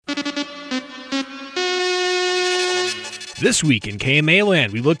This week in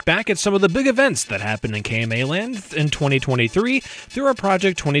KMAland, we look back at some of the big events that happened in KMAland in 2023 through our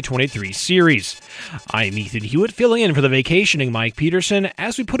Project 2023 series. I'm Ethan Hewitt, filling in for the vacationing Mike Peterson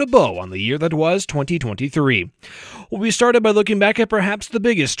as we put a bow on the year that was 2023. We started by looking back at perhaps the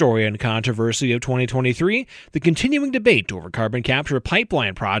biggest story and controversy of 2023, the continuing debate over carbon capture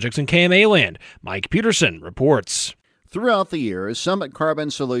pipeline projects in KMAland. Mike Peterson reports. Throughout the year, Summit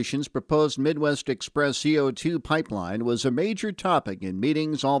Carbon Solutions' proposed Midwest Express CO2 pipeline was a major topic in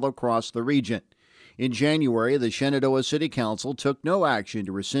meetings all across the region. In January, the Shenandoah City Council took no action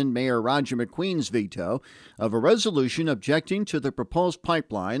to rescind Mayor Roger McQueen's veto of a resolution objecting to the proposed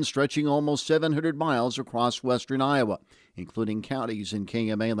pipeline stretching almost 700 miles across western Iowa, including counties in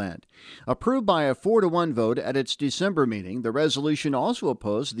KMAland. Approved by a 4-1 vote at its December meeting, the resolution also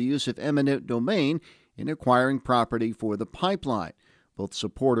opposed the use of eminent domain in acquiring property for the pipeline. Both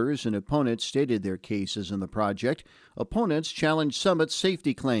supporters and opponents stated their cases in the project. Opponents challenged Summit's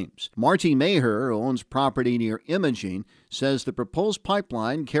safety claims. Marty Maher, who owns property near Imogene, says the proposed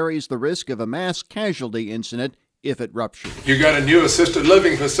pipeline carries the risk of a mass casualty incident if it ruptures. You got a new assisted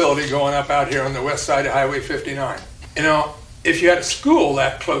living facility going up out here on the west side of Highway 59. You know, if you had a school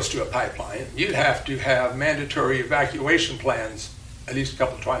that close to a pipeline, you'd have to have mandatory evacuation plans at least a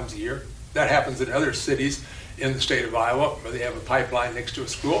couple of times a year. That happens in other cities in the state of Iowa where they have a pipeline next to a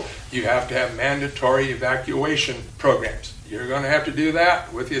school. You have to have mandatory evacuation programs. You're going to have to do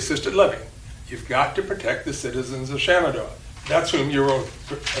that with the assisted living. You've got to protect the citizens of Shenandoah. That's whom you're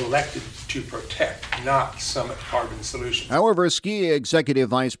elected to protect, not Summit Carbon Solutions. However, SKIA Executive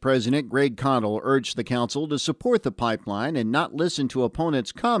Vice President Greg Connell urged the council to support the pipeline and not listen to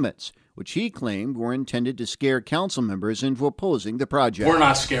opponents' comments, which he claimed were intended to scare council members into opposing the project. We're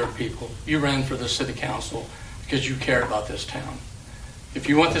not scared people. You ran for the city council because you care about this town. If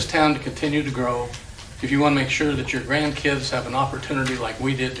you want this town to continue to grow, if you want to make sure that your grandkids have an opportunity like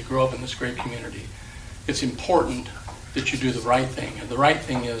we did to grow up in this great community, it's important that you do the right thing. And the right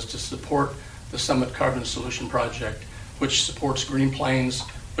thing is to support the Summit Carbon Solution Project, which supports Green Plains,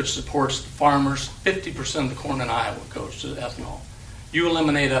 which supports the farmers. 50% of the corn in Iowa goes to ethanol. You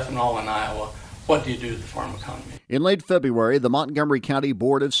eliminate ethanol in Iowa, what do you do to the farm economy? In late February, the Montgomery County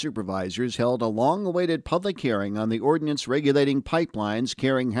Board of Supervisors held a long-awaited public hearing on the ordinance regulating pipelines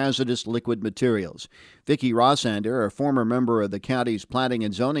carrying hazardous liquid materials. Vicki Rossander, a former member of the county's Planning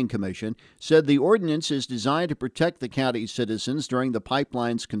and Zoning Commission, said the ordinance is designed to protect the county's citizens during the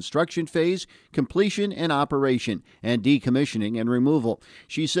pipeline's construction phase, completion and operation, and decommissioning and removal.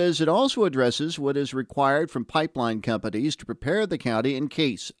 She says it also addresses what is required from pipeline companies to prepare the county in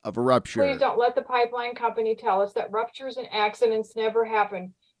case of a rupture. Please don't let the pipeline company tell us that ruptures and accidents never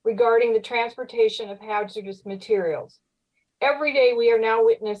happen regarding the transportation of hazardous materials. Every day we are now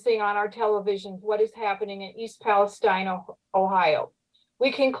witnessing on our televisions what is happening in East Palestine, Ohio.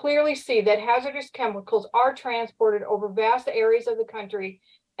 We can clearly see that hazardous chemicals are transported over vast areas of the country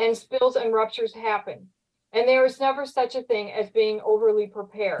and spills and ruptures happen. And there is never such a thing as being overly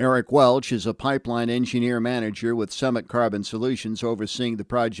prepared. Eric Welch is a pipeline engineer manager with Summit Carbon Solutions overseeing the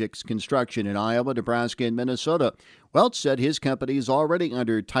project's construction in Iowa, Nebraska, and Minnesota. Welch said his company is already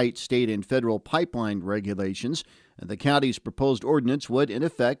under tight state and federal pipeline regulations, and the county's proposed ordinance would, in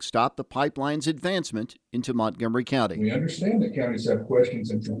effect, stop the pipeline's advancement into Montgomery County. We understand that counties have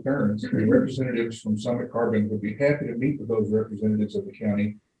questions and concerns, and representatives from Summit Carbon would be happy to meet with those representatives of the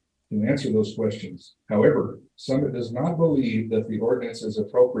county to answer those questions. However, Summit does not believe that the ordinance is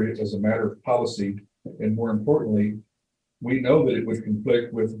appropriate as a matter of policy, and more importantly, we know that it would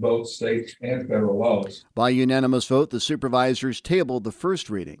conflict with both state and federal laws. By unanimous vote, the supervisors tabled the first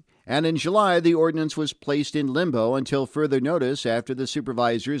reading, and in July, the ordinance was placed in limbo until further notice after the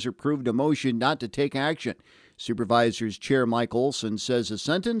supervisors approved a motion not to take action. Supervisors Chair Mike Olson says a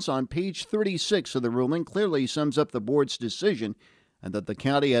sentence on page 36 of the ruling clearly sums up the board's decision and that the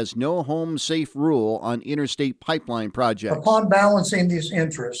county has no home-safe rule on interstate pipeline projects. Upon balancing these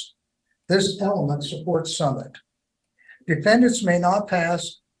interests, this element supports Summit. Defendants may not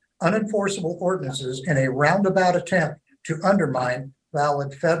pass unenforceable ordinances in a roundabout attempt to undermine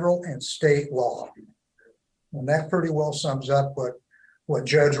valid federal and state law. And that pretty well sums up what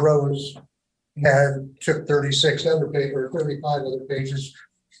Judge Rose took 35 other pages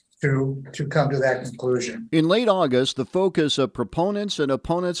to come to that conclusion. In late August, the focus of proponents and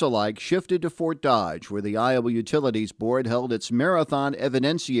opponents alike shifted to Fort Dodge, where the Iowa Utilities Board held its marathon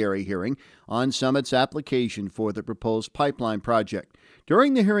evidentiary hearing on Summit's application for the proposed pipeline project.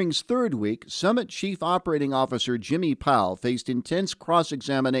 During the hearing's third week, Summit Chief Operating Officer Jimmy Powell faced intense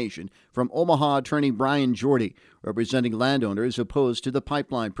cross-examination from Omaha attorney Brian Jordy, representing landowners opposed to the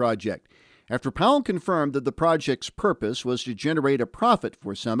pipeline project. After Powell confirmed that the project's purpose was to generate a profit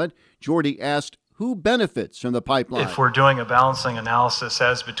for Summit, Jordy asked who benefits from the pipeline. If we're doing a balancing analysis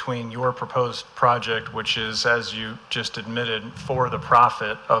as between your proposed project, which is, as you just admitted, for the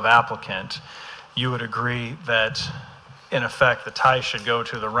profit of applicant, you would agree that, in effect, the tie should go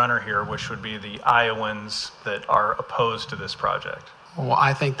to the runner here, which would be the Iowans that are opposed to this project. Well,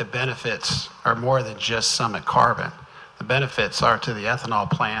 I think the benefits are more than just Summit Carbon. The benefits are to the ethanol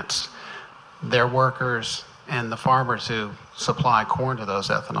plants, their workers, and the farmers who supply corn to those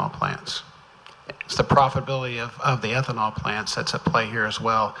ethanol plants. It's the profitability of the ethanol plants that's at play here, as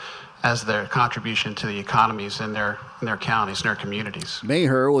well as their contribution to the economies in their counties and their communities.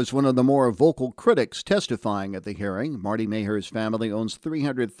 Maher was one of the more vocal critics testifying at the hearing. Marty Maher's family owns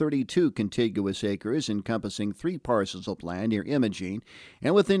 332 contiguous acres encompassing 3 parcels of land near Imogene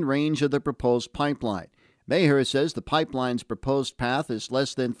and within range of the proposed pipeline. Maher says the pipeline's proposed path is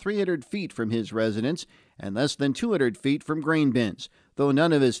less than 300 feet from his residence and less than 200 feet from grain bins. Though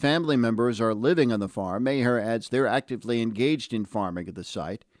none of his family members are living on the farm, Maher adds they're actively engaged in farming at the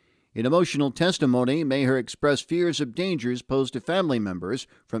site. In emotional testimony, Maher expressed fears of dangers posed to family members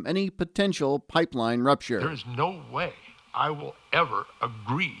from any potential pipeline rupture. There is no way I will ever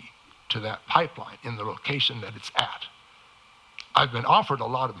agree to that pipeline in the location that it's at. I've been offered a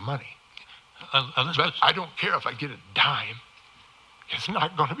lot of money. But I don't care if I get a dime. It's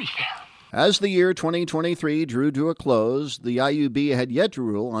not going to be fair. As the year 2023 drew to a close, the IUB had yet to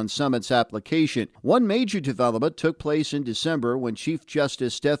rule on Summit's application. One major development took place in December when Chief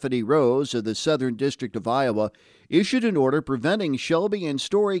Justice Stephanie Rose of the Southern District of Iowa issued an order preventing Shelby and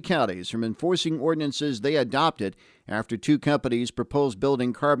Story counties from enforcing ordinances they adopted after 2 companies proposed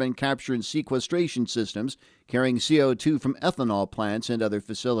building carbon capture and sequestration systems carrying CO2 from ethanol plants and other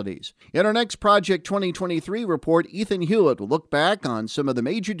facilities. In our next Project 2023 report, Ethan Hewitt will look back on some of the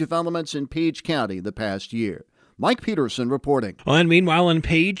major developments in Page County the past year. Mike Peterson reporting. And meanwhile, in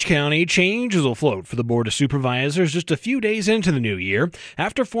Page County, changes will float for the Board of Supervisors just a few days into the new year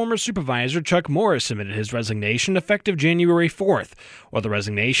after former Supervisor Chuck Morris submitted his resignation effective January 4th. Well, the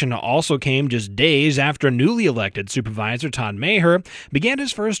resignation also came just days after newly elected Supervisor Todd Maher began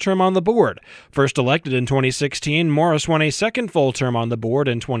his first term on the board. First elected in 2016, Morris won a second full term on the board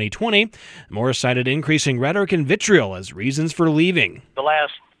in 2020. Morris cited increasing rhetoric and vitriol as reasons for leaving. The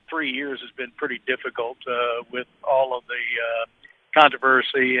last 3 years has been pretty difficult with all of the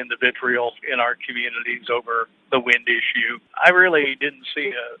controversy and the vitriol in our communities over the wind issue. I really didn't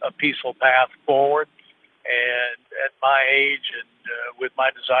see a peaceful path forward, and at my age and with my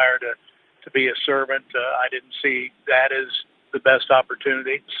desire to be a servant, I didn't see that as the best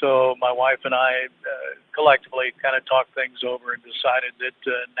opportunity. So my wife and I collectively kind of talked things over and decided that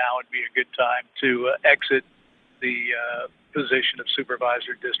now would be a good time to exit the position of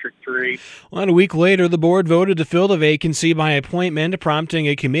Supervisor District 3. Well, a week later, the board voted to fill the vacancy by appointment, prompting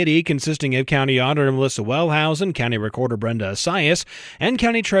a committee consisting of County Auditor Melissa Wellhausen, County Recorder Brenda Asias, and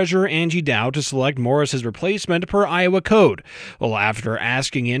County Treasurer Angie Dow to select Morris's replacement per Iowa Code. Well, after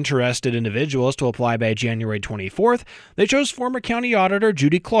asking interested individuals to apply by January 24th, they chose former County Auditor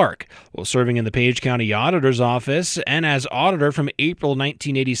Judy Clark. While serving in the Page County Auditor's Office and as auditor from April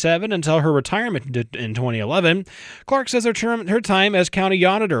 1987 until her retirement in 2011, Clark says her time as county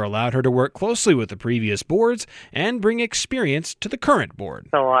auditor allowed her to work closely with the previous boards and bring experience to the current board.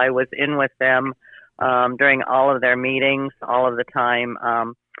 So I was in with them during all of their meetings, all of the time.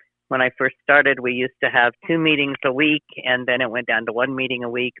 When I first started, we used to have 2 meetings a week, and then it went down to 1 meeting a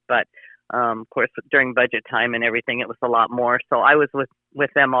week. But of course, during budget time and everything, it was a lot more. So I was with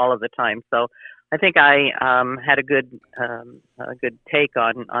them all of the time. So I think I had a good take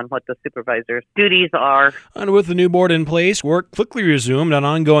on what the supervisor's duties are. And with the new board in place, work quickly resumed on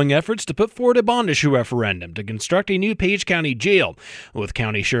ongoing efforts to put forward a bond issue referendum to construct a new Page County jail, with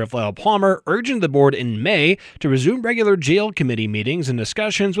County Sheriff Lyle Palmer urging the board in May to resume regular jail committee meetings and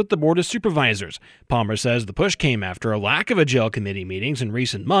discussions with the Board of Supervisors. Palmer says the push came after a lack of a jail committee meetings in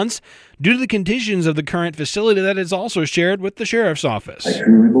recent months due to the conditions of the current facility that is also shared with the Sheriff's Office. I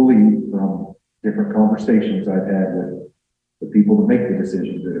truly believe from different conversations I've had with the people that make the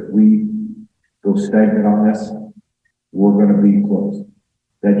decisions that if we go stagnant on this, we're going to be closed.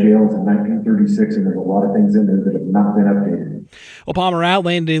 That jail is in 1936, and there's a lot of things in there that have not been updated. Well, Palmer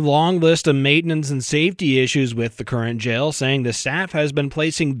outlined a long list of maintenance and safety issues with the current jail, saying the staff has been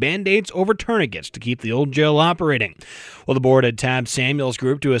placing Band-Aids over tourniquets to keep the old jail operating. Well, the board had tabbed Samuel's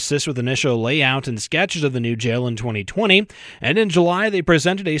group to assist with initial layout and sketches of the new jail in 2020, and in July they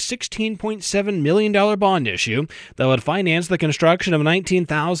presented a $16.7 million bond issue that would finance the construction of a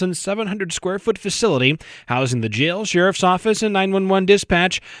 19,700 square foot facility housing the jail, sheriff's office, and 911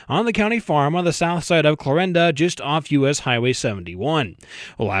 dispatch on the county farm on the south side of Clarinda, just off U.S. Highway 71.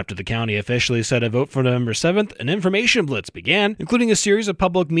 Well, after the county officially set a vote for November 7th, an information blitz began, including a series of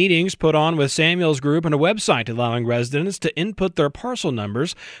public meetings put on with Samuel's group and a website allowing residents to input their parcel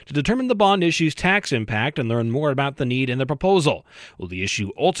numbers to determine the bond issue's tax impact and learn more about the need in the proposal. Well, the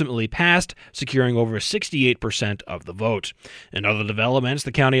issue ultimately passed, securing over 68% of the vote. In other developments,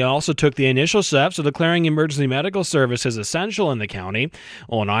 the county also took the initial steps of declaring emergency medical services essential in the county.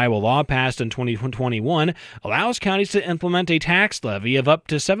 Well, an Iowa law passed in 2021 allows counties to implement a tax levy of up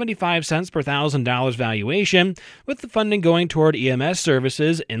to 75 cents per $1,000 valuation, with the funding going toward EMS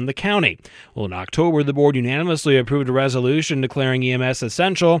services in the county. Well, in October, the board unanimously approved a resolution declaring EMS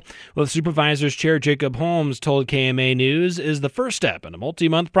essential, with Supervisors Chair Jacob Holmes told KMA News is the first step in a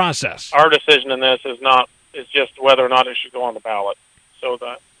multi-month process. Our decision in this is just whether or not it should go on the ballot, so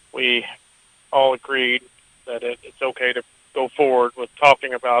that we all agreed that it's okay to go forward with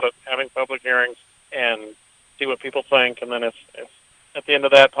talking about it, having public hearings, and see what people think, and then if at the end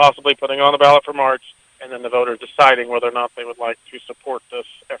of that, possibly putting on the ballot for March, and then the voters deciding whether or not they would like to support this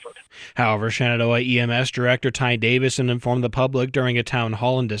effort. However, Shenandoah EMS Director Ty Davison informed the public during a town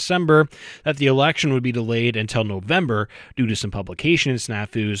hall in December that the election would be delayed until November due to some publication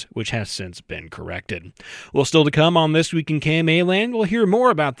snafus, which has since been corrected. Well, still to come on This Week in KMAland, we'll hear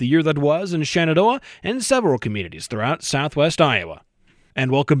more about the year that was in Shenandoah and several communities throughout southwest Iowa. And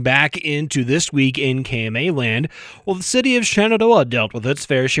welcome back into This Week in KMAland. Well, the city of Shenandoah dealt with its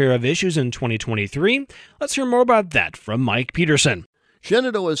fair share of issues in 2023. Let's hear more about that from Mike Peterson.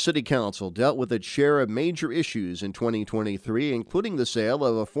 Shenandoah City Council dealt with its share of major issues in 2023, including the sale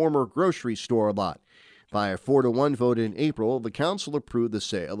of a former grocery store lot. By a 4-1 vote in April, the council approved the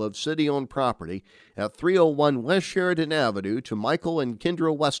sale of city-owned property at 301 West Sheridan Avenue to Michael and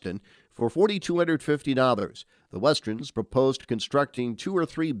Kendra Weston for $4,250. The Westerns proposed constructing 2 or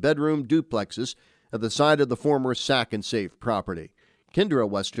 3 bedroom duplexes at the side of the former Sack and Safe property. Kendra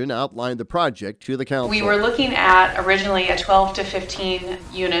Weston outlined the project to the council. We were looking at originally a 12 to 15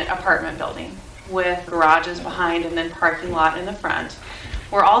 unit apartment building with garages behind and then parking lot in the front.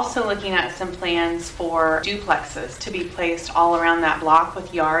 We're also looking at some plans for duplexes to be placed all around that block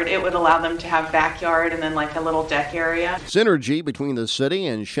with yard. It would allow them to have backyard and then like a little deck area. Synergy between the city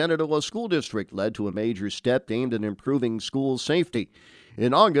and Shenandoah School District led to a major step aimed at improving school safety.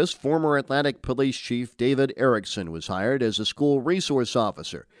 In August, former Atlantic Police Chief David Erickson was hired as a school resource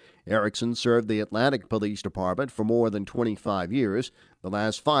officer. Erickson served the Atlantic Police Department for more than 25 years, the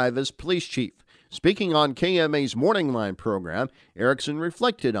last 5 as police chief. Speaking on KMA's Morning Line program, Erickson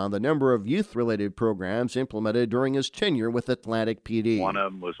reflected on the number of youth-related programs implemented during his tenure with Atlantic PD. One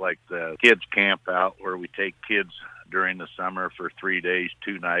of them was like the kids camp out where we take kids during the summer for 3 days,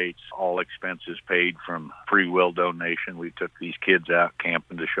 2 nights, all expenses paid from free will donation. We took these kids out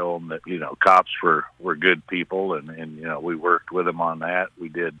camping to show them that, cops were good people, and we worked with them on that. We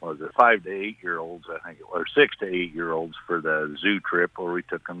did, 5 to 8 year olds, I think it was, or 6 to 8 year olds for the zoo trip where we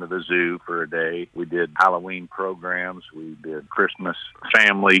took them to the zoo for a day. We did Halloween programs. We did Christmas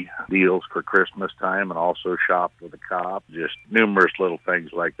family deals for Christmas time and also shopped with a cop. Just numerous little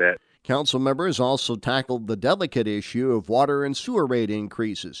things like that. Council members also tackled the delicate issue of water and sewer rate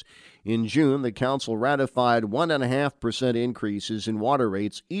increases. In June, the council ratified 1.5% increases in water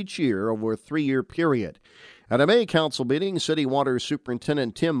rates each year over a 3-year period. At a May council meeting, City Water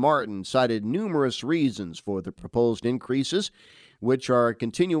Superintendent Tim Martin cited numerous reasons for the proposed increases, which are a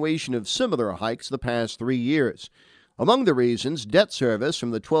continuation of similar hikes the past 3 years. Among the reasons, debt service from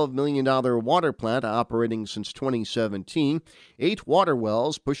the $12 million water plant operating since 2017, 8 water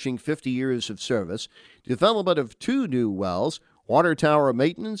wells pushing 50 years of service, development of 2 new wells, water tower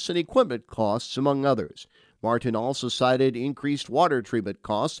maintenance and equipment costs, among others. Martin also cited increased water treatment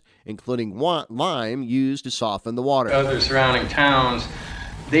costs, including lime used to soften the water. Other surrounding towns,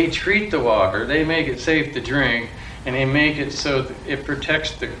 they treat the water, they make it safe to drink, and they make it so that it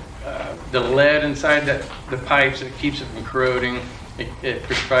protects the lead inside the pipes. It keeps it from corroding. It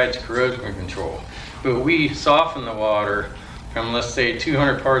provides corrosion control. But we soften the water from, let's say,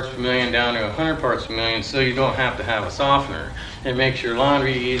 200 parts per million down to 100 parts per million, so you don't have to have a softener. It makes your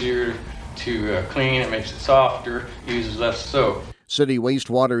laundry easier to clean. It makes it softer, uses less soap. City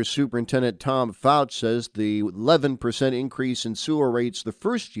Wastewater Superintendent Tom Fouts says the 11% increase in sewer rates the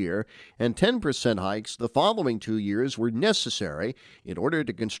first year and 10% hikes the following 2 years were necessary in order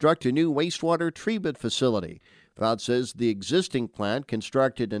to construct a new wastewater treatment facility. Fouts says the existing plant,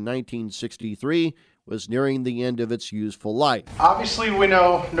 constructed in 1963, was nearing the end of its useful life. Obviously, we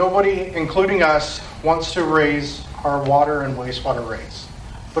know nobody, including us, wants to raise our water and wastewater rates.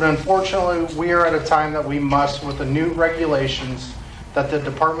 But unfortunately, we are at a time that we must with the new regulations that the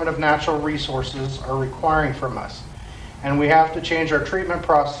Department of Natural Resources are requiring from us. And we have to change our treatment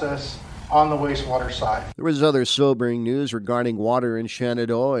process on the wastewater side. There was other sobering news regarding water in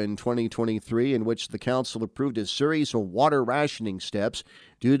Shenandoah in 2023, in which the council approved a series of water rationing steps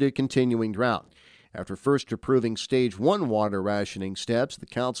due to continuing drought. After first approving Stage 1 water rationing steps, the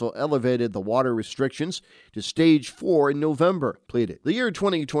council elevated the water restrictions to Stage 4 in November, pleaded. The year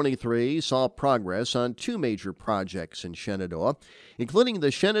 2023 saw progress on 2 major projects in Shenandoah, including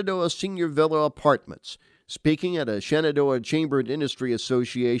the Shenandoah Senior Villa Apartments. Speaking at a Shenandoah Chamber and Industry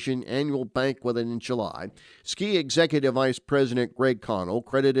Association annual banquet in July, Ski Executive Vice President Greg Connell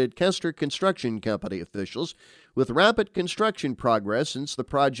credited Kester Construction Company officials with rapid construction progress since the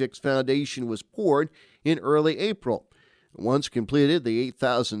project's foundation was poured in early April. Once completed, the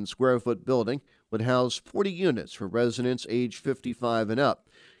 8,000-square-foot building would house 40 units for residents age 55 and up.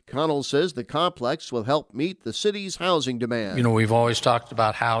 Connell says the complex will help meet the city's housing demand. You know, we've always talked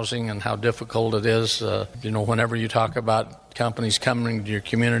about housing and how difficult it is. Whenever you talk about companies coming to your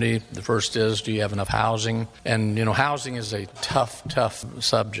community, the first is, do you have enough housing? And, housing is a tough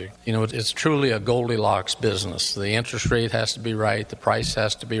subject. It's truly a Goldilocks business. The interest rate has to be right, the price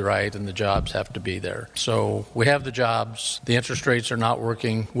has to be right, and the jobs have to be there. So we have the jobs. The interest rates are not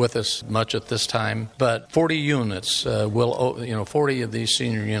working with us much at this time, but 40 units 40 of these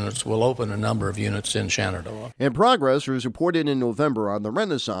senior units will open a number of units in Shenandoah. And progress was reported in November on the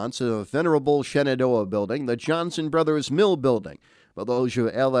renaissance of a venerable Shenandoah building, the Johnson Brothers Mill Building.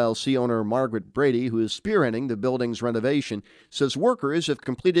 Belosia LLC owner Margaret Brady, who is spearheading the building's renovation, says workers have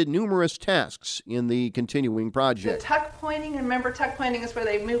completed numerous tasks in the continuing project. The tuck pointing, remember tuck pointing is where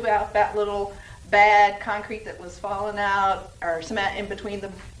they move out that little bad concrete that was falling out or cement in between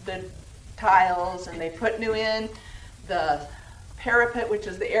the tiles, and they put new in. The parapet, which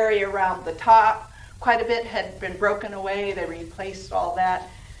is the area around the top, quite a bit had been broken away. They replaced all that.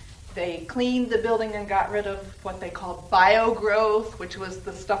 They cleaned the building and got rid of what they called biogrowth, which was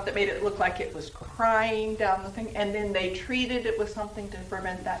the stuff that made it look like it was crying down the thing. And then they treated it with something to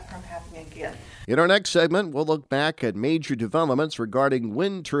prevent that from happening again. In our next segment, we'll look back at major developments regarding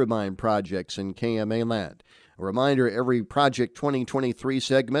wind turbine projects in KMAland. A reminder, every Project 2023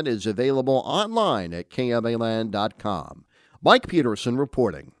 segment is available online at KMAland.com. Mike Peterson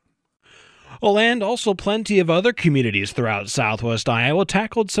reporting. Well, and also plenty of other communities throughout southwest Iowa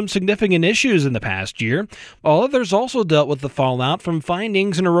tackled some significant issues in the past year, while others also dealt with the fallout from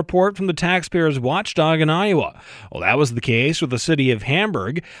findings in a report from the Taxpayers Watchdog in Iowa. Well, that was the case with the city of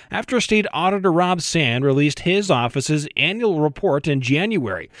Hamburg after State Auditor Rob Sand released his office's annual report in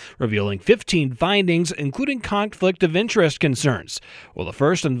January, revealing 15 findings, including conflict of interest concerns. Well, the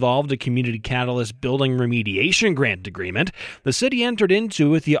first involved a Community Catalyst Building Remediation Grant agreement the city entered into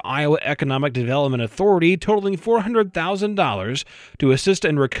with the Iowa Economic Development Authority, totaling $400,000 to assist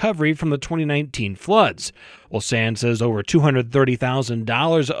in recovery from the 2019 floods. Well, Sand says over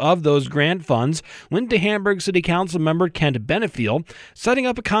 $230,000 of those grant funds went to Hamburg City Council member Kent Benefiel, setting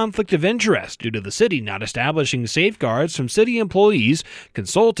up a conflict of interest due to the city not establishing safeguards from city employees,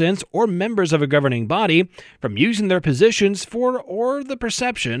 consultants, or members of a governing body from using their positions for or the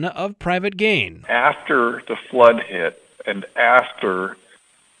perception of private gain. After the flood hit and after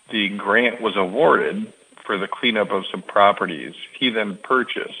the grant was awarded for the cleanup of some properties, he then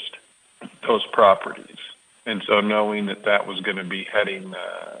purchased those properties. And so knowing that was going to be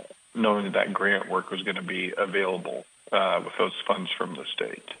knowing that grant work was going to be available with those funds from the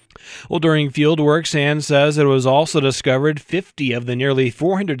state. Well, during field work, Sand says it was also discovered 50 of the nearly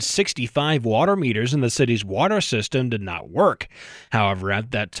 465 water meters in the city's water system did not work. However,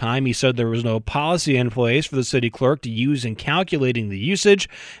 at that time, he said there was no policy in place for the city clerk to use in calculating the usage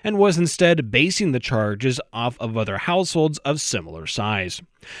and was instead basing the charges off of other households of similar size.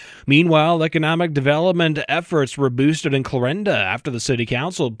 Meanwhile, economic development efforts were boosted in Clarinda after the city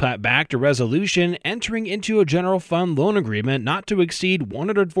council backed a resolution entering into a general fund loan agreement not to exceed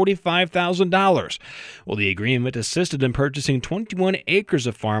 $145,000. Well, the agreement assisted in purchasing 21 acres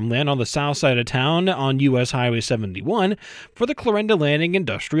of farmland on the south side of town on U.S. Highway 71 for the Clarinda Landing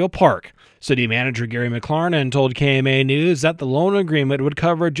Industrial Park. City Manager Gary McLarnon told KMA News that the loan agreement would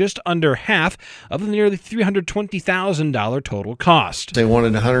cover just under half of the nearly $320,000 total cost. They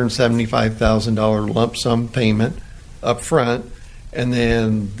wanted a $175,000 lump sum payment up front, and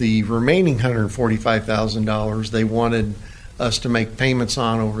then the remaining $145,000 they wanted us to make payments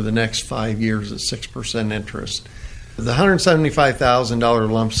on over the next 5 years at 6% interest. The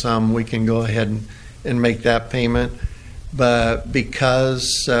 $175,000 lump sum, we can go ahead and make that payment. But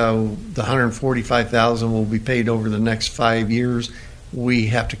because the $145,000 will be paid over the next 5 years, we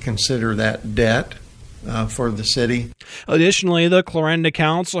have to consider that debt for the city. Additionally, the Clarinda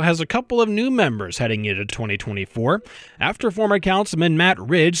Council has a couple of new members heading into 2024 after former councilman Matt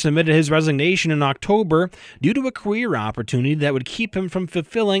Ridge submitted his resignation in October due to a career opportunity that would keep him from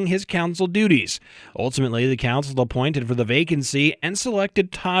fulfilling his council duties. Ultimately, the council appointed for the vacancy and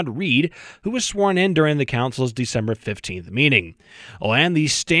selected Todd Reed, who was sworn in during the council's December 15th meeting. And the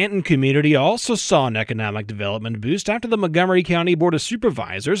Stanton community also saw an economic development boost after the Montgomery County Board of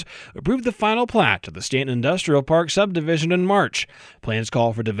Supervisors approved the final plat of the Stanton Industrial Park subdivision in March. Plans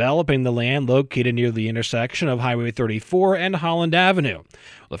call for developing the land located near the intersection of Highway 34 and Holland Avenue.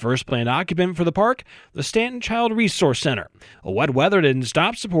 The first planned occupant for the park, the Stanton Child Resource Center. Wet weather didn't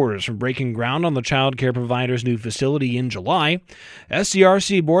stop supporters from breaking ground on the child care provider's new facility in July.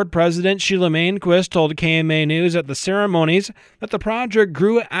 SCRC Board President Sheila Mainquist told KMA News at the ceremonies that the project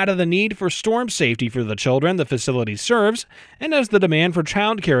grew out of the need for storm safety for the children the facility serves, and as the demand for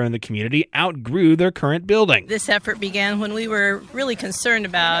child care in the community outgrew their current building. This effort began when we were really concerned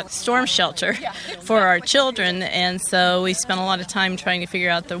about storm shelter for our children, and so we spent a lot of time trying to figure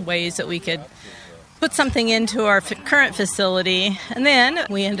out the ways that we could put something into our current facility. And then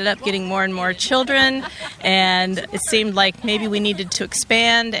we ended up getting more and more children, and it seemed like maybe we needed to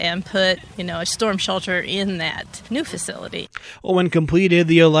expand and put, a storm shelter in that new facility. Well, when completed,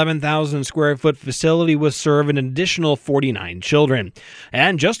 the 11,000 square foot facility will serve an additional 49 children.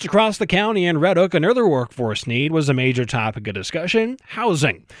 And just across the county in Red Oak, another workforce need was a major topic of discussion: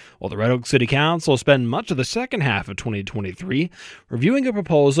 housing. Well, the Red Oak City Council spent much of the second half of 2023 reviewing a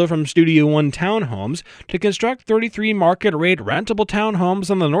proposal from Studio One Townhomes to construct 33 market-rate rentable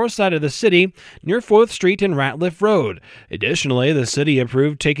townhomes on the north side of the city near 4th Street and Ratliff Road. Additionally, the city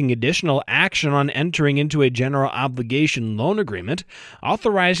approved taking additional action on entering into a general obligation loan agreement,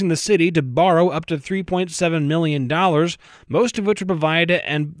 authorizing the city to borrow up to $3.7 million, most of which would provide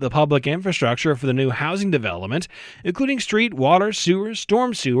the public infrastructure for the new housing development, including street, water, sewer,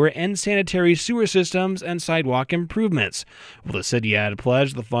 storm sewer, and sanitary sewer systems and sidewalk improvements. Well, the city had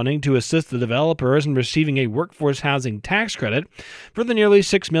pledged the funding to assist the developers in receiving a workforce housing tax credit for the nearly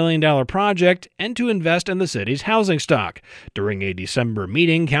 $6 million project and to invest in the city's housing stock. During a December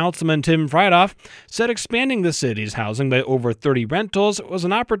meeting, Councilman Tim Freidoff said expanding the city's housing by over 30 rentals was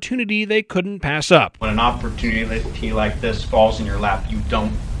an opportunity they couldn't pass up. When an opportunity like this falls in your lap, you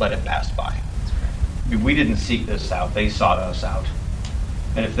don't let it pass by. We didn't seek this out, they sought us out.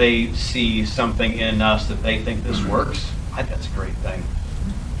 And if they see something in us that they think this works, I think that's a great thing.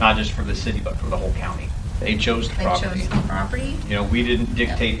 Not just for the city, but for the whole county. They chose the property. We didn't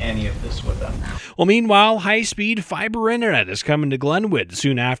dictate any of this with them. Well, meanwhile, high-speed fiber internet is coming to Glenwood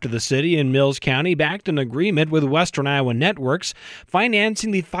soon after the city and Mills County backed an agreement with Western Iowa Networks,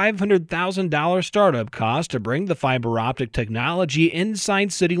 financing the $500,000 startup cost to bring the fiber optic technology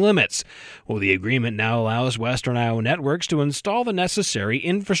inside city limits. Well, the agreement now allows Western Iowa Networks to install the necessary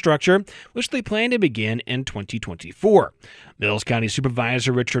infrastructure, which they plan to begin in 2024. Mills County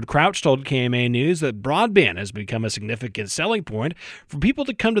Supervisor Richard Crouch told KMA News that broadband has become a significant selling point for people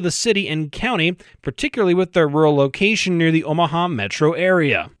to come to the city and county, particularly with their rural location near the Omaha metro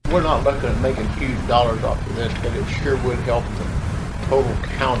area. We're not looking at making huge dollars off of this, but it sure would help the total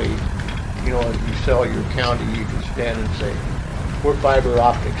county. As you sell your county, you can stand and say, we're fiber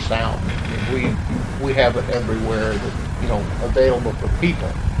optic sound. We have it everywhere that, available for people.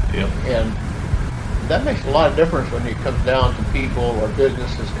 Yep. And that makes a lot of difference when it comes down to people or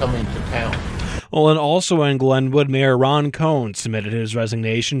businesses coming to town. Well, and also in Glenwood, Mayor Ron Cohn submitted his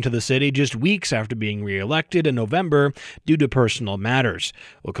resignation to the city just weeks after being reelected in November due to personal matters.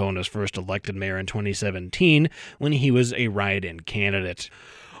 Well, Cohn was first elected mayor in 2017 when he was a write-in candidate.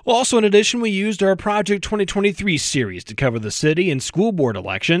 Well, also, in addition, we used our Project 2023 series to cover the city and school board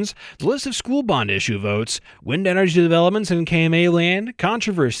elections, the list of school bond issue votes, wind energy developments in KMAland,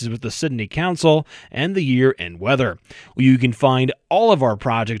 controversies with the Sydney Council, and the year-end weather. Well, you can find all of our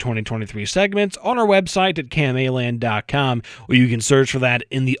Project 2023 segments on our website at KMAland.com, or you can search for that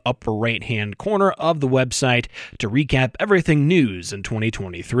in the upper right-hand corner of the website to recap everything news in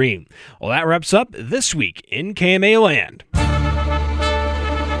 2023. Well, that wraps up this week in KMAland.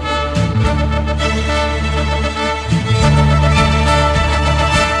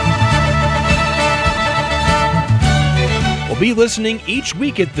 We'll be listening each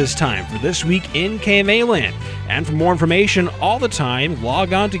week at this time for This Week in KMAland. And for more information all the time,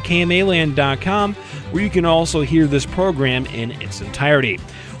 log on to KMAland.com, where you can also hear this program in its entirety.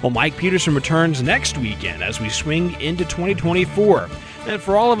 Well, Mike Peterson returns next weekend as we swing into 2024. And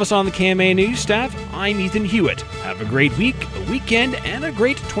for all of us on the KMA News staff, I'm Ethan Hewitt. Have a great week, a weekend, and a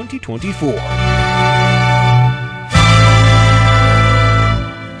great 2024.